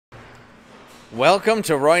Welcome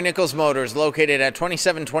to Nichols Motors, located at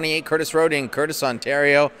 2728 Courtice Road in Courtice,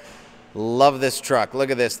 Ontario. Love this truck. Look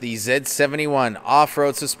at this, the Z71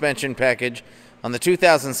 off-road suspension package on the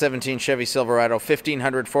 2017 Chevy Silverado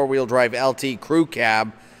 1500 four-wheel drive LT crew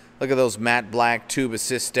cab. Look at those matte black tube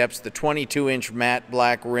assist steps, the 22-inch matte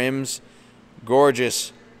black rims.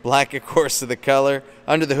 Gorgeous black, of course, to the color.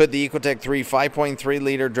 Under the hood, the Ecotec 3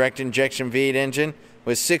 5.3-liter direct injection V8 engine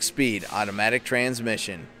with 6-speed automatic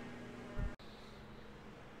transmission.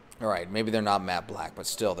 All right, maybe they're not matte black, but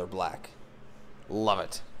still they're black. Love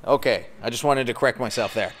it. Okay, I just wanted to correct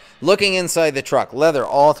myself there. Looking inside the truck, leather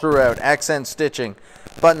all throughout, accent stitching,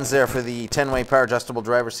 buttons there for the 10-way power adjustable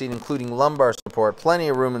driver's seat, including lumbar support, plenty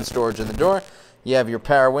of room and storage in the door. You have your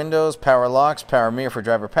power windows, power locks, power mirror for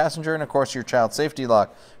driver passenger, and of course your child safety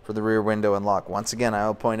lock for the rear window and lock. Once again,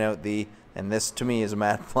 I'll point out and this to me is a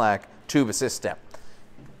matte black tube assist step.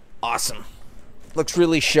 Awesome. Looks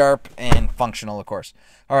really sharp and functional, of course.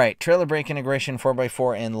 All right, trailer brake integration,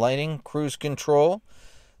 4x4 and lighting, cruise control,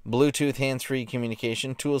 Bluetooth hands-free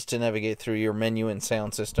communication, tools to navigate through your menu and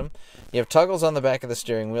sound system. You have toggles on the back of the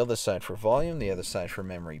steering wheel, this side for volume, the other side for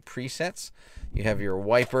memory presets. You have your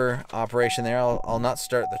wiper operation there. I'll not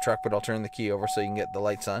start the truck, but I'll turn the key over so you can get the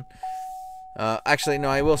lights on. Actually, no,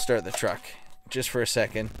 I will start the truck just for a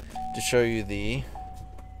second to show you the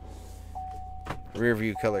rear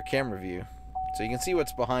view color camera view. So you can see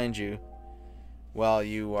what's behind you while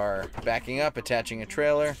you are backing up, attaching a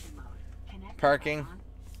trailer, parking.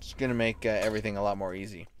 It's going to make everything a lot more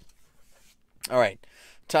easy. All right,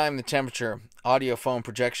 time, the temperature, audio, phone,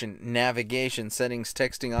 projection, navigation, settings,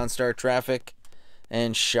 texting, OnStar, traffic,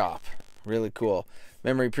 and shop. Really cool.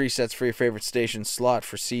 Memory presets for your favorite station, slot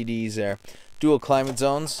for CDs there. Dual climate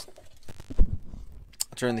zones.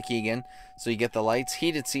 I'll turn the key again so you get the lights.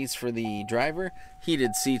 Heated seats for the driver,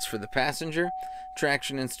 heated seats for the passenger.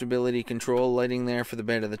 Traction and stability control lighting there for the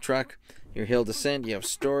bed of the truck. Your hill descent, you have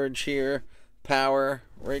storage here, power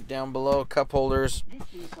right down below, cup holders.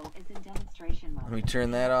 Let me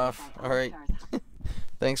turn that off. All right.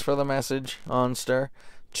 Thanks for the message, OnStar.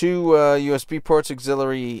 2 USB ports,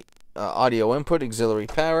 auxiliary audio input, auxiliary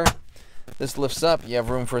power. This lifts up. You have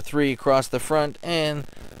room for 3 across the front and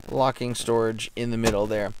locking storage in the middle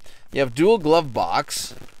there. You have dual glove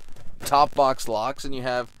box, top box locks, and you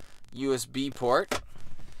have USB port.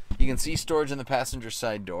 You can see storage in the passenger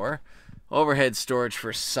side door. Overhead storage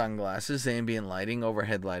for sunglasses, ambient lighting,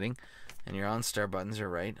 overhead lighting, and your OnStar buttons are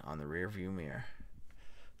right on the rear view mirror.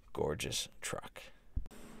 Gorgeous truck.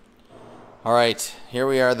 All right, here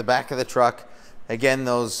we are, the back of the truck. Again,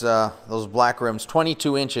 those black rims,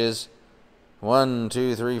 22 inches. 1,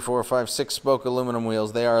 2, 3, 4, 5, 6 spoke aluminum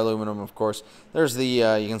wheels. They are aluminum, of course. There's the,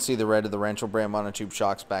 you can see the red of the Rancho brand monotube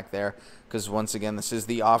shocks back there, because once again, this is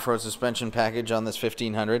the off-road suspension package on this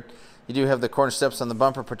 1500. You do have the corner steps on the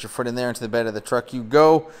bumper. Put your foot in there into the bed of the truck. You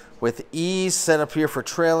go with ease. Set up here for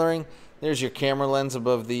trailering. There's your camera lens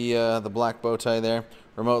above the black bow tie there.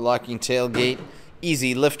 Remote locking tailgate.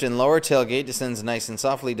 Easy lift and lower. Tailgate descends nice and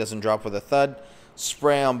softly. Doesn't drop with a thud.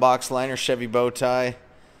 Spray on box liner. Chevy bow tie.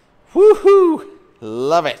 Woohoo!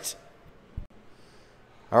 Love it.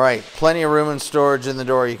 All right, plenty of room and storage in the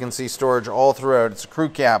door. You can see storage all throughout. It's a crew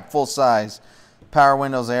cab, full size. Power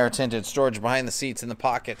windows, air tinted. Storage behind the seats in the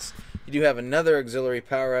pockets. You do have another auxiliary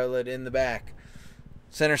power outlet in the back.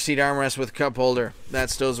 Center seat armrest with cup holder. That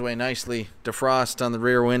stows away nicely. Defrost on the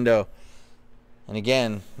rear window. And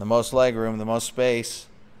again, the most legroom, the most space.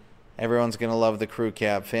 Everyone's going to love the crew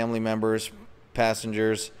cab. Family members,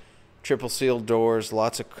 passengers. Triple sealed doors,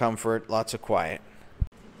 lots of comfort, lots of quiet.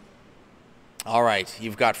 All right,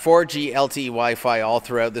 you've got 4G LTE Wi-Fi all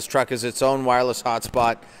throughout. This truck is its own wireless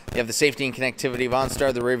hotspot. You have the safety and connectivity of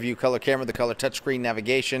OnStar, the rear view color camera, the color touchscreen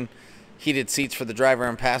navigation, heated seats for the driver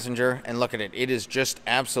and passenger. And look at it, it is just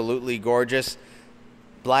absolutely gorgeous.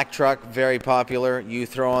 Black truck, very popular. You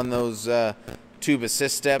throw on those tube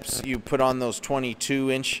assist steps. You put on those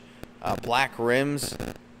 22-inch black rims.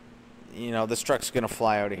 You know, this truck's going to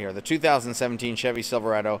fly out of here. The 2017 Chevy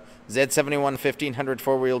Silverado Z71 1500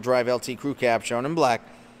 four-wheel drive LT crew cab shown in black.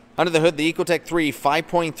 Under the hood, the Ecotec 3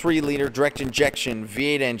 5.3-liter direct injection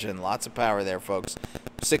V8 engine. Lots of power there, folks.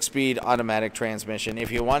 6-speed automatic transmission.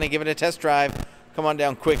 If you want to give it a test drive, come on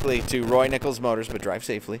down quickly to Nichols Motors, but drive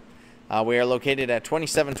safely. We are located at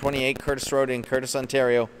 2728 Courtice Road in Courtice,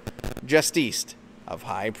 Ontario, just east of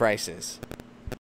high prices.